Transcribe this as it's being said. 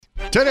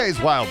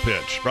Today's Wild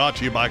Pitch, brought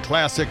to you by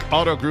Classic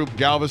Auto Group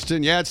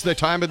Galveston. Yeah, it's the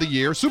time of the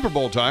year, Super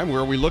Bowl time,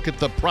 where we look at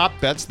the prop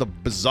bets, the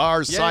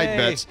bizarre side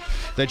bets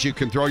that you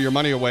can throw your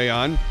money away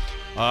on.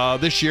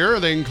 This year,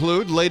 they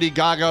include Lady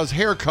Gaga's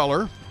hair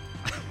color.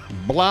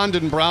 Blonde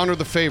and brown are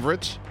the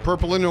favorites.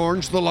 Purple and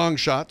orange, the long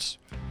shots.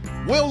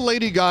 Will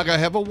Lady Gaga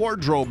have a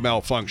wardrobe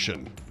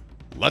malfunction?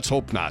 Let's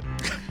hope not.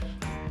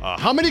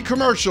 How many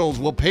commercials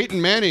will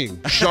Peyton Manning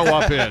show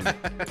up in?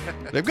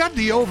 They've got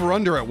the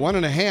over-under at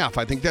 1.5.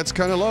 I think that's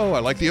kind of low. I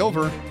like the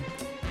over.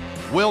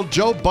 Will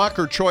Joe Buck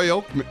or Troy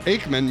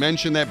Aikman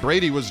mention that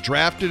Brady was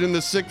drafted in the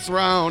 6th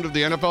round of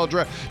the NFL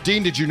draft?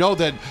 Dean, did you know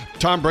that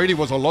Tom Brady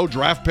was a low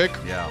draft pick?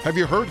 Yeah. Have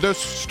you heard this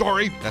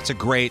story? That's a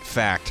great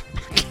fact.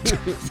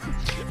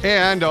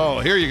 And,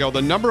 here you go.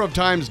 The number of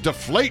times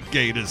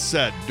Deflategate is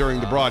said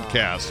during the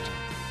broadcast.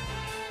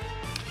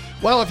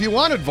 Well, if you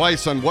want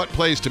advice on what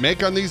plays to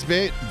make on these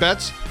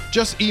bets,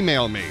 just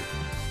email me.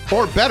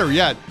 Or better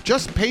yet,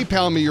 just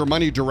PayPal me your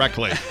money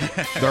directly.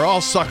 They're all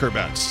sucker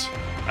bets.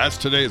 That's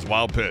today's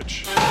Wild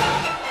Pitch.